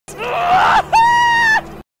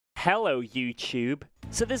Hello, YouTube.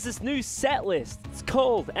 So there's this new set list. It's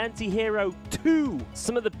called Anti-Hero 2.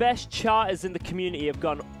 Some of the best charters in the community have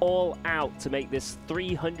gone all out to make this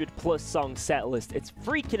 300 plus song set list. It's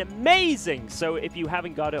freaking amazing. So if you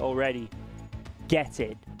haven't got it already, get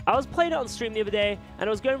it. I was playing it on stream the other day, and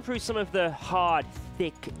I was going through some of the hard,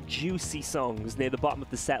 thick, juicy songs near the bottom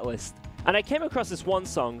of the set list. And I came across this one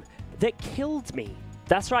song that killed me.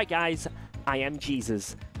 That's right, guys. I am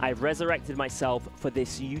Jesus. I've resurrected myself for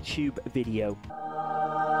this YouTube video.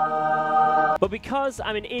 But because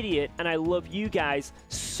I'm an idiot and I love you guys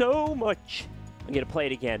so much, I'm going to play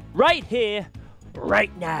it again. Right here,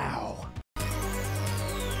 right now.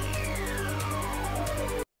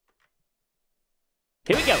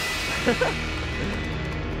 Here we go.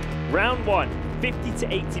 Round 1, 50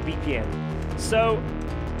 to 80 BPM. So,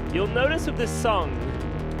 you'll notice with this song,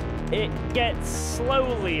 it gets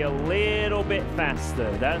slowly a little bit faster.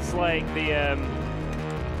 That's like the,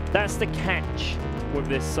 that's the catch with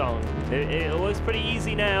this song. It looks pretty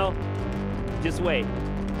easy now. Just wait.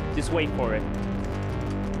 Just wait for it.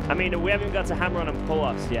 I mean, we haven't got to hammer on and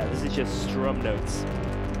pull-offs yet. This is just strum notes.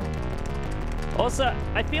 Also,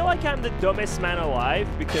 I feel like I'm the dumbest man alive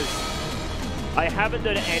because I haven't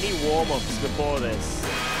done any warm-ups before this.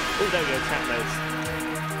 Oh, there we go, tap notes.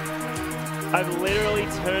 I've literally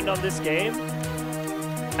turned on this game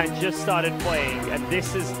and just started playing, and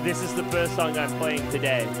this is the first song I'm playing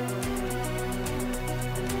today.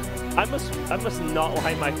 I must not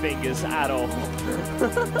like my fingers at all.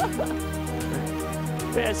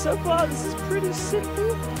 Yeah, so far this is pretty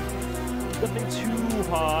simple. Nothing too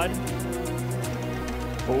hard.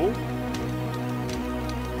 Oh.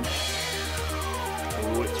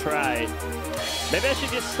 Oh, it tried. Maybe I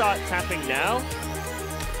should just start tapping now.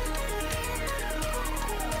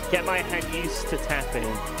 Get my hand used to tapping.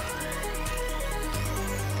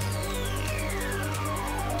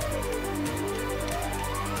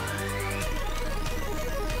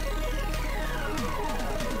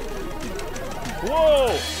 Whoa!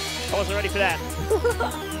 I wasn't ready for that.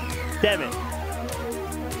 Damn it.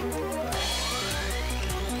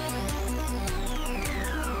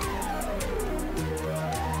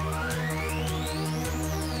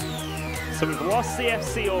 So we've lost the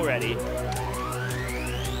FC already.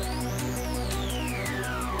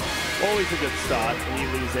 Always a good start when you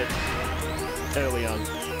lose it early on.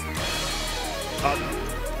 Up.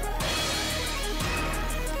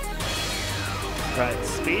 Right,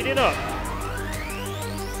 speed it up.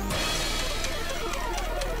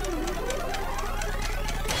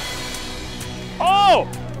 Oh!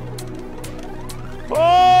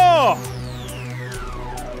 Oh!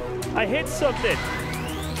 I hit something.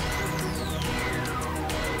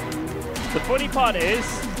 The funny part is,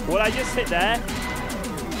 what I just hit there,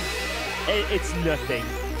 it's nothing.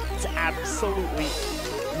 It's absolutely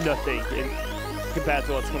nothing compared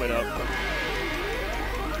to what's coming up.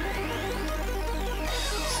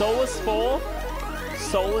 Soulless 4,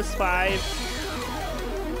 Soulless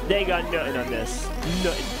 5, they got nothing on this.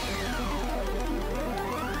 Nothing.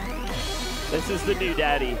 This is the new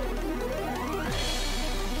daddy.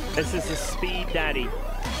 This is the speed daddy.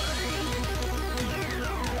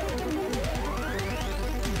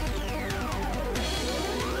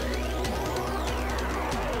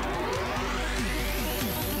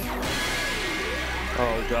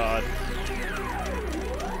 Oh, God.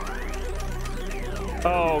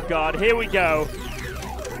 Oh, God. Here we go.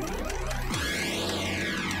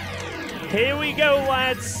 Here we go,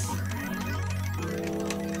 lads.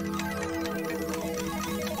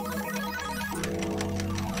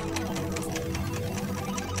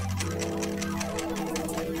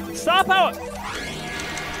 Star power.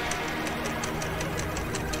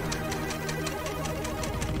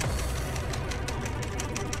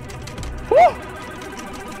 Woo!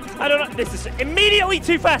 I don't know. This is immediately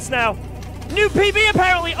too fast now. New PB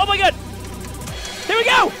apparently. Oh my God. Here we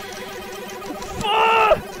go.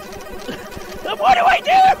 What do I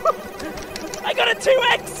do? I got a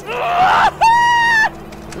 2x.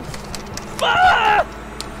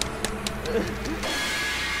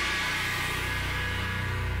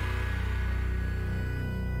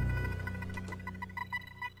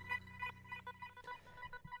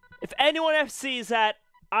 If anyone FCs that,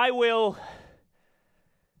 I will.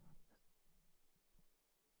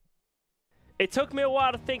 It took me a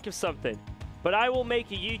while to think of something, but I will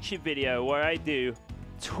make a YouTube video where I do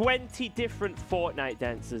 20 different Fortnite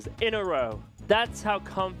dances in a row. That's how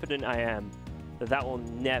confident I am that that will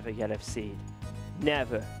never get FC'd.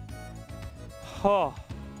 Never. Oh.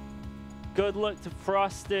 Good luck to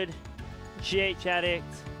Frosted, GH Addict,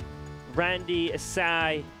 Randy,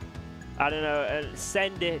 Asai, I don't know,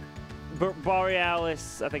 Send It,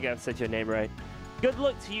 Borealis, I think I've said your name right. Good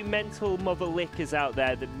luck to you mental mother lickers out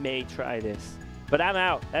there that may try this. But I'm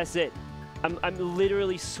out. That's it. I'm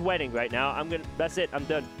literally sweating right now. That's it. I'm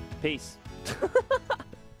done. Peace.